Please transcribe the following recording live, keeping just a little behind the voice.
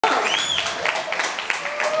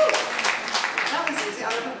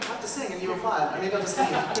to applaud. Maybe I'll just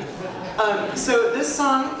leave. So this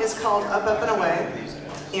song is called Up, Up, and Away.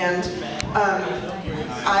 And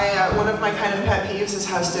one of my kind of pet peeves is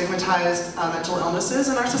how stigmatized mental illness is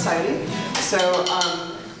in our society. So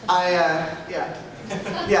yeah,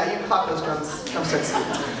 you clap those drumsticks.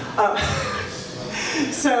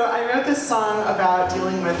 So I wrote this song about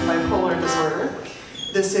dealing with bipolar disorder.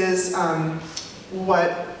 This is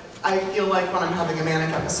what I feel like when I'm having a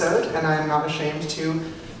manic episode, and I'm not ashamed to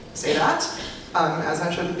say that, as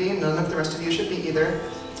I shouldn't be, none of the rest of you should be either.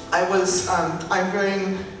 I'm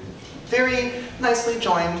very nicely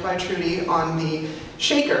joined by Trudy on the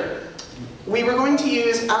shaker. We were going to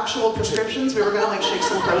use actual prescriptions. We were going to like shake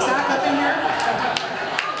some Prozac up in here.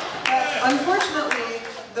 But unfortunately,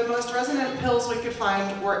 the most resonant pills we could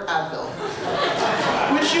find were Advil,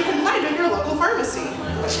 which you can find in your local pharmacy.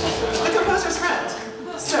 The composer's friend.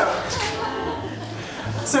 So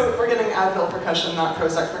we're getting Advil percussion, not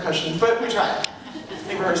Prozac percussion, but we tried.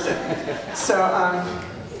 We rehearsed it. So,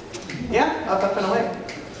 yeah, up, up, and away.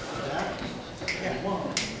 Yeah,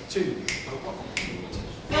 1, 2.